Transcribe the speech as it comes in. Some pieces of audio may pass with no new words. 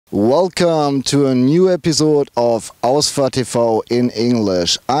Welcome to a new episode of Ausfahrt.tv in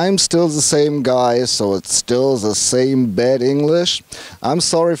English. I'm still the same guy, so it's still the same bad English. I'm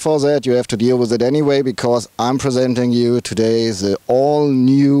sorry for that, you have to deal with it anyway, because I'm presenting you today the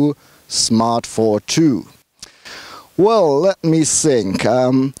all-new Smart Fortwo. Well, let me think.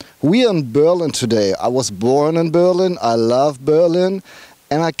 We are in Berlin today. I was born in Berlin, I love Berlin.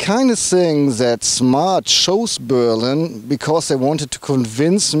 And I kind of think that Smart chose Berlin because they wanted to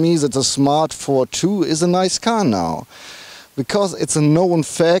convince me that the Smart Fortwo is a nice car now. Because it's a known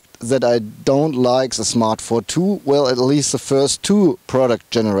fact that I don't like the Smart Fortwo, well, at least the first two product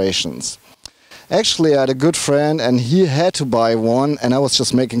generations. Actually, I had a good friend and he had to buy one, and I was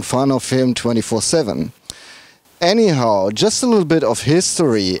just making fun of him 24/7. Anyhow, just a little bit of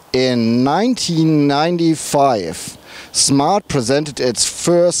history. In 1995, Smart presented its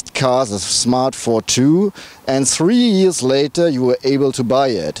first car, the Smart Fortwo, and 3 years later you were able to buy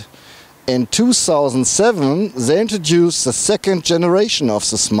it. In 2007 they introduced the second generation of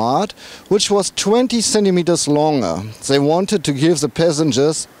the Smart, which was 20 centimeters longer. They wanted to give the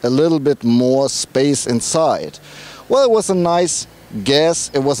passengers a little bit more space inside. Well, it was a nice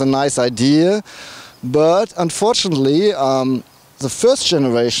guess, it was a nice idea, but unfortunately the first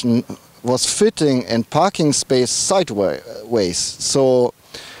generation was fitting in parking space sideways. So,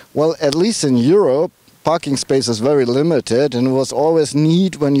 well, at least in Europe, parking space is very limited, and it was always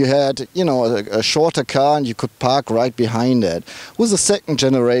neat when you had, you know, a shorter car and you could park right behind it. With the second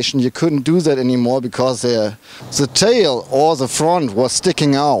generation, you couldn't do that anymore because the tail or the front was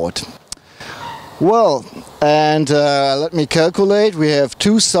sticking out. Well, and let me calculate, we have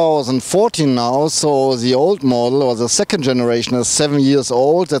 2014 now, so the old model or the second generation is 7 years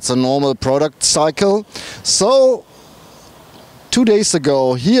old. That's a normal product cycle. So 2 days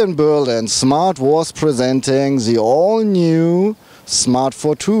ago here in Berlin, Smart was presenting the all-new Smart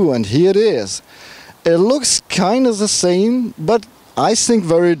Fortwo, and here it is. It looks kind of the same, but I think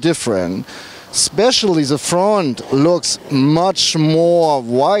very different. Especially the front looks much more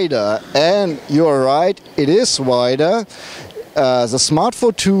wider, and you're right, it is wider. The Smart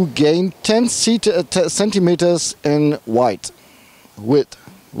Fortwo gained 10 centimeters in width.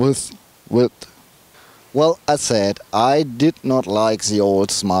 Well, I said I did not like the old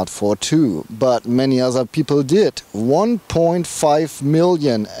Smart Fortwo, but many other people did. 1.5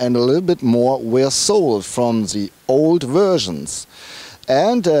 million and a little bit more were sold from the old versions.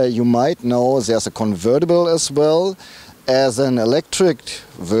 And you might know there's a convertible as well as an electric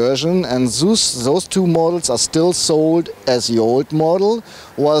version, and those two models are still sold as the old model,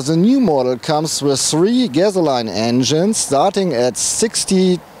 while the new model comes with 3 gasoline engines starting at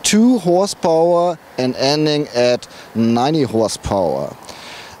 62 horsepower and ending at 90 horsepower.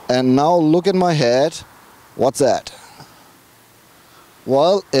 And now look at my head. What's that?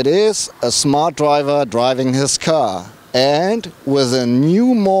 Well, it is a smart driver driving his car. And with a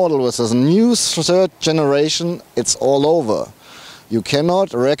new model, with a new third generation, it's all over. You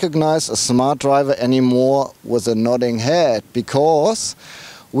cannot recognize a smart driver anymore with a nodding head, because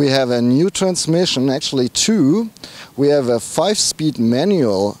we have a new transmission, actually 2. We have a 5-speed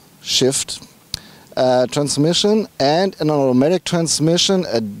manual shift transmission and an automatic transmission,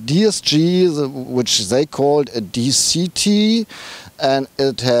 a DSG, which they called a DCT, and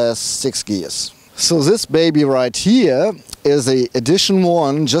it has 6 gears. So this baby right here is a edition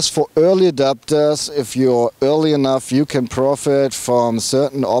 1 just for early adopters. If you're early enough, you can profit from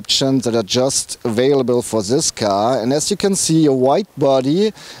certain options that are just available for this car. And as you can see, a white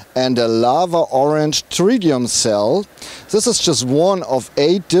body and a lava orange tritium cell. This is just one of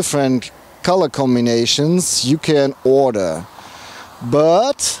 8 different color combinations you can order.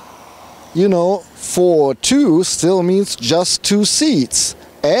 But, you know, Fortwo still means just 2 seats.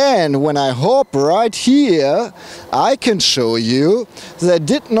 And when I hop right here, I can show you they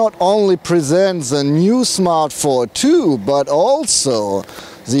did not only present the new Smart Fortwo, but also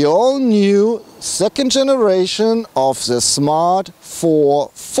the all-new second generation of the Smart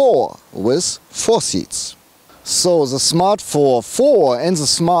Forfour with 4 seats. So the Smart Forfour and the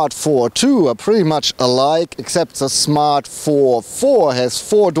Smart Fortwo are pretty much alike, except the Smart Forfour has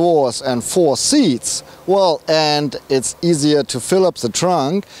 4 doors and 4 seats. Well, and it's easier to fill up the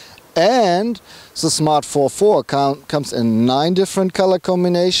trunk, and the Smart Forfour comes in 9 different color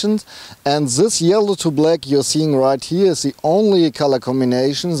combinations, and this yellow to black you're seeing right here is the only color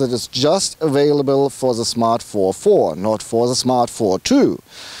combination that is just available for the Smart Forfour, not for the Smart Fortwo.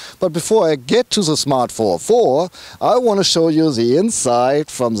 But before I get to the Smart Forfour, I want to show you the inside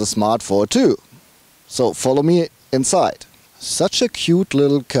from the Smart Fortwo. So follow me inside. Such a cute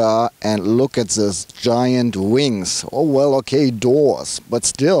little car, and look at this giant wings. Oh well, okay, doors, but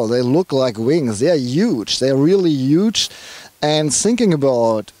still they look like wings. They're huge, they're really huge. And thinking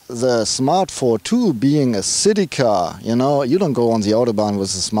about the Smart Forfour being a city car, you know, you don't go on the Autobahn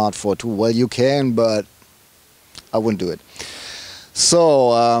with the Smart Forfour. Well, you can, but I wouldn't do it.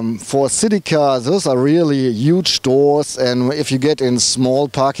 So for city cars, those are really huge doors, and if you get in small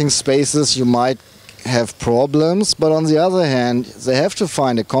parking spaces, you might have problems. But on the other hand, they have to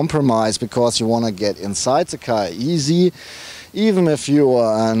find a compromise, because you want to get inside the car easy, even if you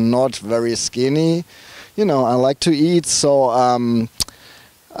are not very skinny. You know, I like to eat, so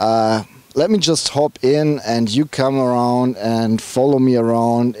let me just hop in and you come around and follow me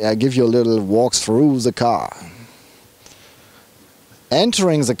around. I give you a little walk through the car.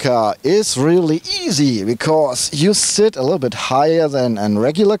 Entering the car is really easy because you sit a little bit higher than in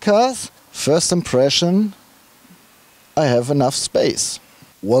regular cars. First impression, I have enough space.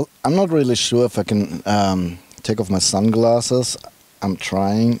 Well, I'm not really sure if I can take off my sunglasses. I'm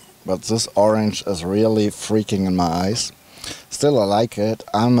trying, but this orange is really freaking in my eyes. Still, I like it.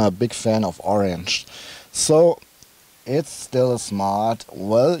 I'm a big fan of orange. So, it's still a Smart.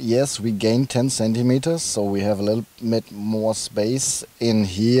 Well, yes, we gained 10 centimeters, so we have a little bit more space in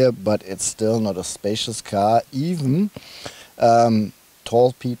here, but it's still not a spacious car. Even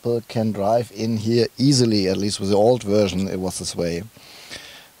tall people can drive in here easily, at least with the old version it was this way.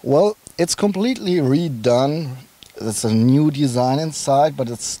 Well, it's completely redone. It's a new design inside, but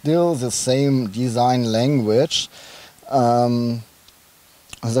it's still the same design language that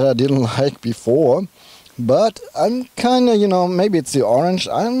I didn't like before. But I'm kind of, you know, maybe it's the orange,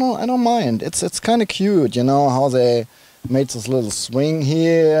 I don't know, I don't mind. It's kind of cute, you know, how they made this little swing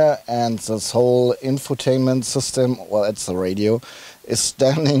here, and this whole infotainment system, well, it's the radio, is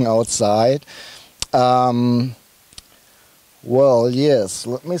standing outside. Well, yes,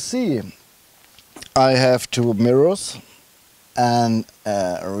 let me see. I have two mirrors and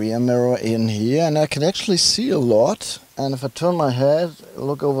a rear mirror in here, and I can actually see a lot. And if I turn my head,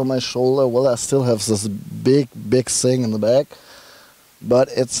 look over my shoulder, well, I still have this big thing in the back, but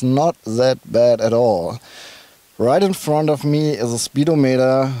it's not that bad at all. Right in front of me is a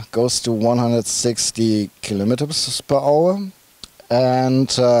speedometer, goes to 160 kilometers per hour, and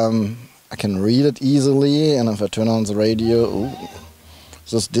I can read it easily. And if I turn on the radio, ooh,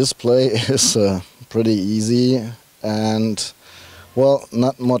 this display is pretty easy, and well,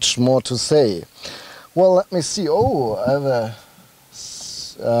 not much more to say. Well, let me see. Oh, I have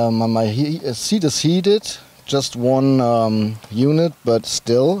my seat is heated, just one unit, but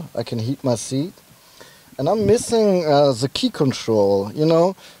still I can heat my seat. And I'm missing the key control. You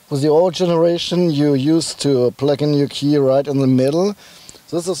know, with the old generation, you used to plug in your key right in the middle.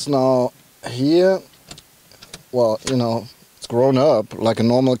 This is now here. Well, you know, it's grown up like a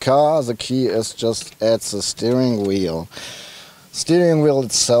normal car. The key is just at the steering wheel. Steering wheel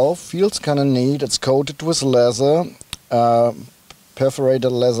itself feels kind of neat. It's coated with leather,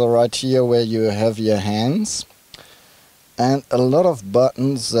 perforated leather right here where you have your hands, and a lot of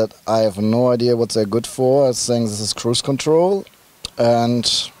buttons that I have no idea what they're good for. I think this is cruise control, and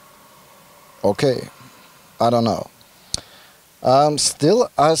okay, I don't know. Still,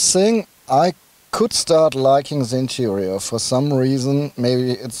 I think I could start liking the interior for some reason.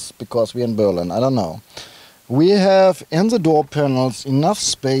 Maybe it's because we're in Berlin, I don't know. We have in the door panels enough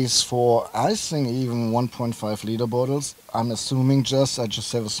space for, I think, even 1.5 liter bottles. I'm assuming I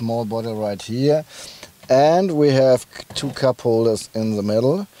just have a small bottle right here. And we have two cup holders in the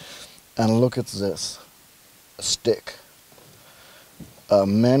middle. And look at this, a stick, a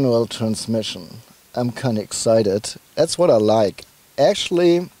manual transmission. I'm kind of excited. That's what I like.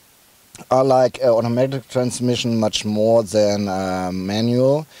 Actually, I like automatic transmission much more than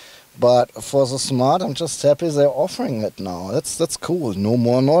manual. But for the Smart, I'm just happy they're offering it now. That's cool. No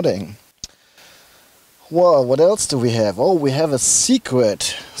more nodding. Well, what else do we have? Oh, we have a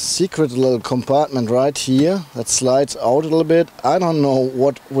secret little compartment right here that slides out a little bit. I don't know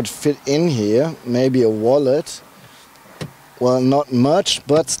what would fit in here. Maybe a wallet. Well, not much,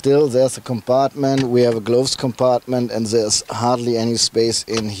 but still there's a compartment. We have a gloves compartment, and there's hardly any space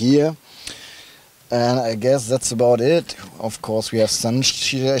in here. And I guess that's about it. Of course, we have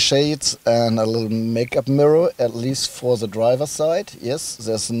sunshades and a little makeup mirror, at least for the driver's side. Yes,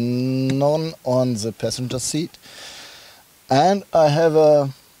 there's none on the passenger seat. And I have a,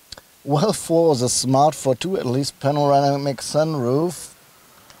 well, for the Smart Forfour, at least panoramic sunroof.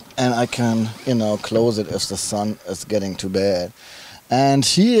 And I can, you know, close it if the sun is getting too bad. And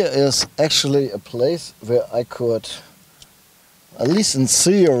here is actually a place where I could, at least in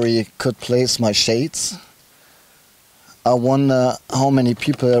theory, could place my shades. I wonder how many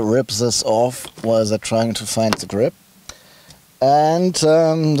people rip this off while they're trying to find the grip. And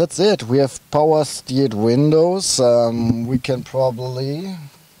that's it. We have power steered windows. We can probably...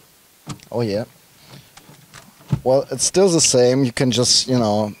 Oh yeah. Well, it's still the same. You can just, you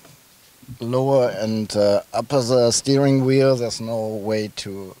know, lower and upper the steering wheel. There's no way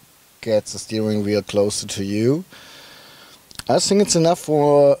to get the steering wheel closer to you. I think it's enough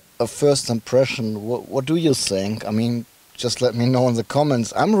for a first impression. What do you think? I mean, just let me know in the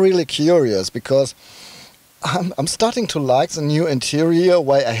comments. I'm really curious because I'm starting to like the new interior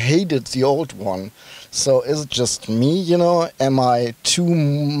while I hated the old one. So is it just me, you know? Am I too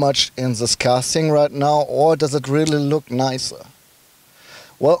much in this casting right now, or does it really look nicer?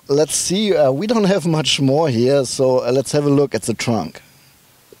 Well, let's see. We don't have much more here, so let's have a look at the trunk.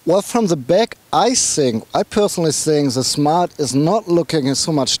 Well, from the back, I personally think the Smart is not looking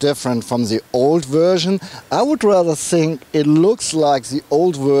so much different from the old version. I would rather think it looks like the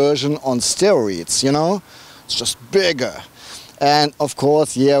old version on steroids, you know? It's just bigger. And of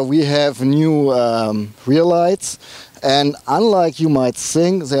course, yeah, we have new rear lights. And unlike you might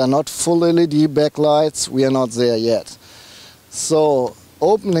think, they are not full LED backlights. We are not there yet. So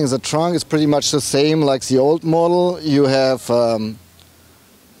opening the trunk is pretty much the same like the old model. You have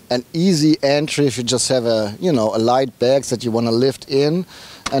an easy entry if you just have a, you know, a light bag that you want to lift in.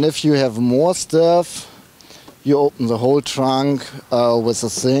 And if you have more stuff, you open the whole trunk with the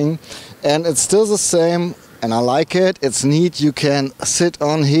thing. And it's still the same. And I like it. It's neat. You can sit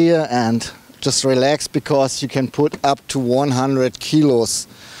on here and just relax because you can put up to 100 kilos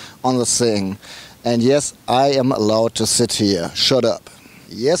on the thing. And yes, I am allowed to sit here. Shut up.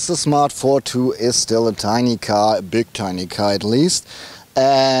 Yes, the Smart Fortwo is still a tiny car, a big tiny car at least.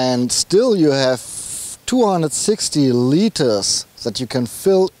 And still you have 260 liters that you can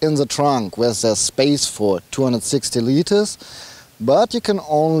fill in the trunk, where there's space for 260 liters. But you can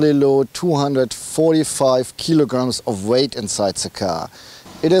only load 245 kilograms of weight inside the car.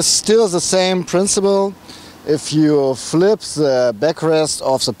 It is still the same principle. If you flip the backrest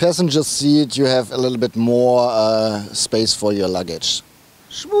of the passenger seat, you have a little bit more space for your luggage.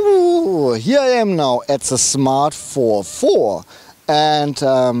 Here I am now at the Smart Forfour, and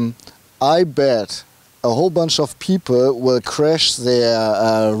I bet a whole bunch of people will crash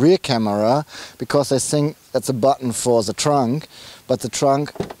their rear camera because they think that's a button for the trunk, but the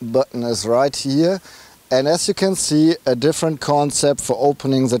trunk button is right here. And as you can see, a different concept for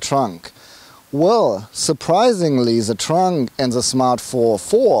opening the trunk. Well, surprisingly, the trunk in the Smart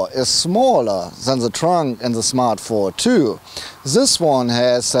Forfour is smaller than the trunk in the Smart Fortwo. This one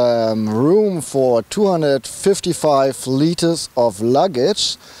has room for 255 liters of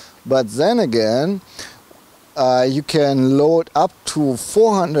luggage, but then again, you can load up to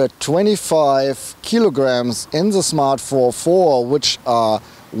 425 kilograms in the Smart Forfour, which are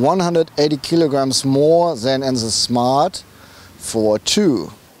 180 kilograms more than in the Smart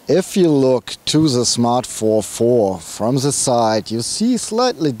Fortwo. If you look to the Smart Forfour from the side, you see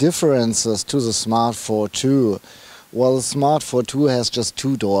slightly differences to the Smart Fortwo. Well, the Smart Fortwo has just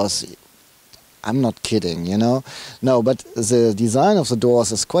two doors. I'm not kidding, you know. No, but the design of the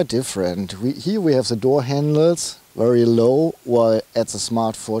doors is quite different. Here we have the door handles very low, while at the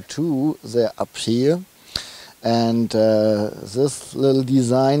Smart Fortwo they're up here. And this little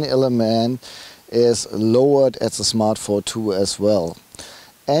design element is lowered at the Smart Fortwo as well.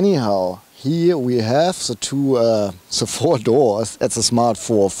 Anyhow, here we have the four doors at the Smart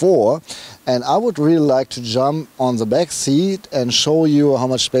Forfour, and I would really like to jump on the back seat and show you how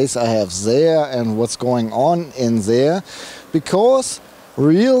much space I have there and what's going on in there, because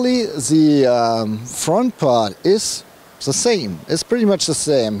really the front part is the same. It's pretty much the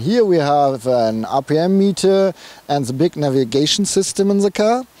same. Here we have an RPM meter and the big navigation system in the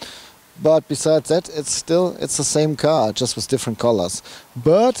car. But besides that, it's the same car, just with different colors.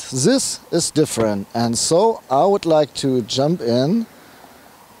 But this is different, and so I would like to jump in.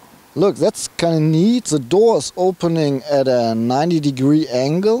 Look, that's kind of neat. The door is opening at a 90-degree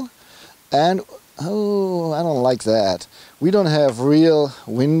angle, and oh, I don't like that. We don't have real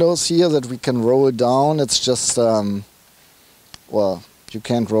windows here that we can roll down. It's just, well, you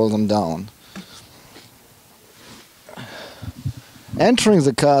can't roll them down. Entering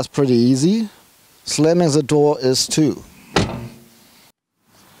the car is pretty easy. Slamming the door is too.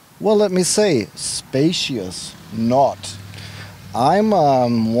 Well, let me say, spacious, not. I'm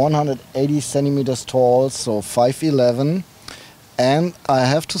 180 centimeters tall, so 5'11", and I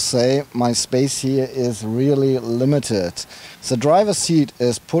have to say my space here is really limited. The driver's seat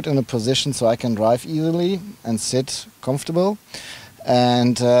is put in a position so I can drive easily and sit comfortable,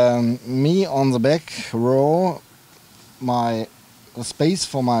 and me on the back row the space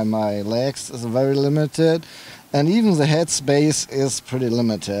for my legs is very limited, and even the head space is pretty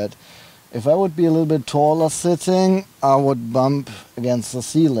limited. If I would be a little bit taller sitting, I would bump against the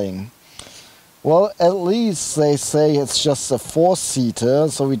ceiling. Well, at least they say it's just a 4-seater,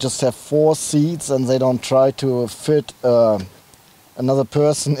 so we just have 4 seats and they don't try to fit another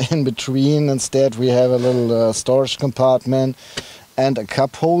person in between. Instead, we have a little storage compartment and a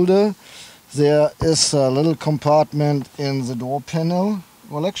cup holder. There is a little compartment in the door panel,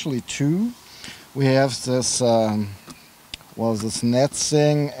 well actually 2. We have this, this net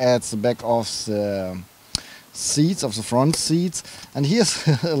thing at the back of the seats, of the front seats. And here's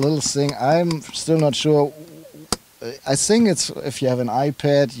a little thing, I'm still not sure. I think it's if you have an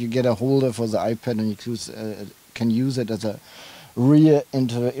iPad, you get a holder for the iPad and you can use it as a rear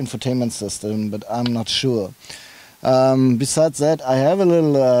infotainment system, but I'm not sure. Besides that, I have a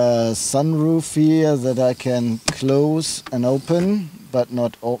little sunroof here that I can close and open, but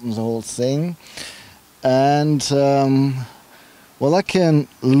not open the whole thing. And well, I can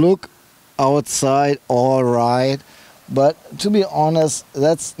look outside all right, but to be honest,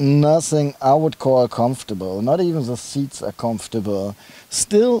 that's nothing I would call comfortable. Not even the seats are comfortable.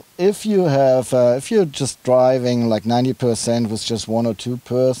 Still, if you have, if you're just driving like 90% with just 1 or 2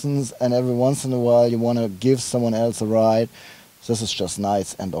 persons, and every once in a while you want to give someone else a ride, this is just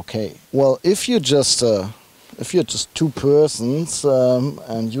nice and okay. Well, if you're just 2 persons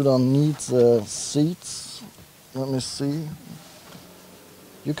and you don't need the seats, let me see.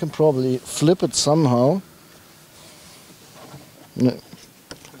 You can probably flip it somehow. No.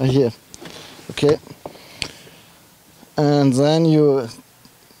 Here. Okay. And then you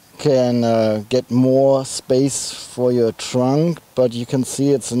can get more space for your trunk, but you can see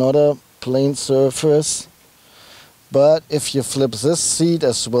it's not a plain surface. But if you flip this seat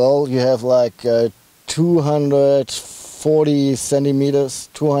as well, you have like 240 centimeters,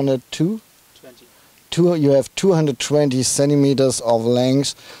 202? You have 220 centimeters of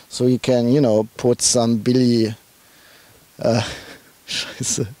length, so you can, you know, put some Billigregal.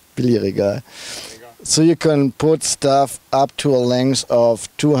 So you can put stuff up to a length of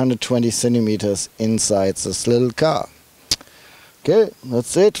 220 centimeters inside this little car. Okay,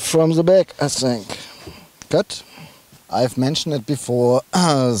 that's it from the back, I think. Cut. I've mentioned it before,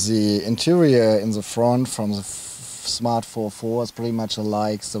 the interior in the front from the Smart Forfour is pretty much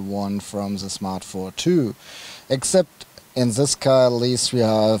alike the one from the Smart Fortwo, except in this car at least we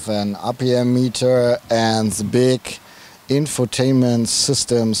have an RPM meter and the big infotainment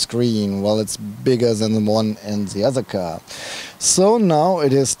system screen. Well, it's bigger than the one in the other car. So now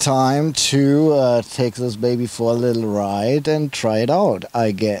it is time to take this baby for a little ride and try it out,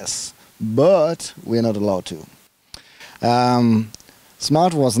 I guess. But we're not allowed to.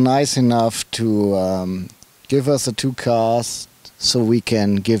 Smart was nice enough to give us the 2 cars so we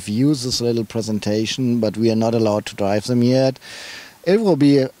can give you this little presentation, but we are not allowed to drive them yet. It will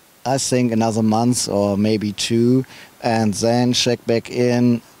be, I think, another month or maybe 2, and then check back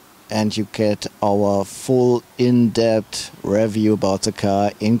in and you get our full in-depth review about the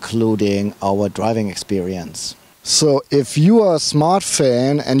car, including our driving experience. So if you are a Smart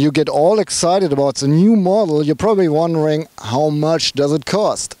fan and you get all excited about the new model, you're probably wondering how much does it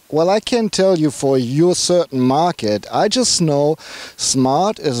cost? Well, I can tell you for your certain market. I just know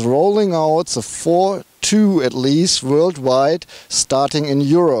Smart is rolling out the Fortwo at least worldwide, starting in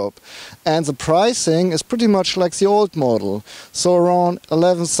Europe. And the pricing is pretty much like the old model, so around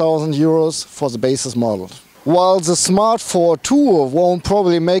 11,000 euros for the basis model. While the Smart Forfour won't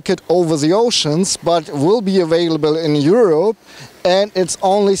probably make it over the oceans, but will be available in Europe, and it's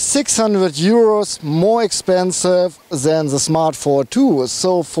only 600 euros more expensive than the Smart Forfour.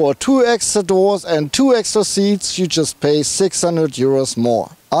 So for 2 extra doors and 2 extra seats, you just pay 600 euros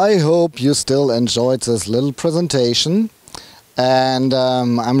more. I hope you still enjoyed this little presentation. And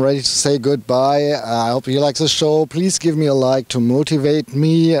I'm ready to say goodbye. I hope you like the show. Please give me a like to motivate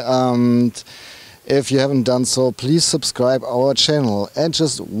me. If you haven't done so, please subscribe our channel. And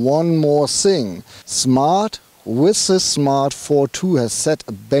just one more thing. Smart, with the Smart Forfour, has set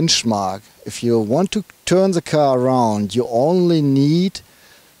a benchmark. If you want to turn the car around, you only need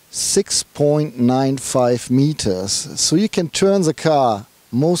 6.95 meters. So you can turn the car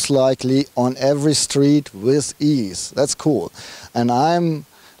most likely on every street with ease. That's cool. And I'm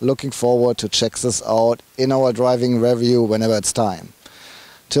looking forward to check this out in our driving review whenever it's time.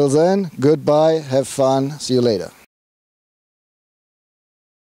 Till then, goodbye, have fun, see you later.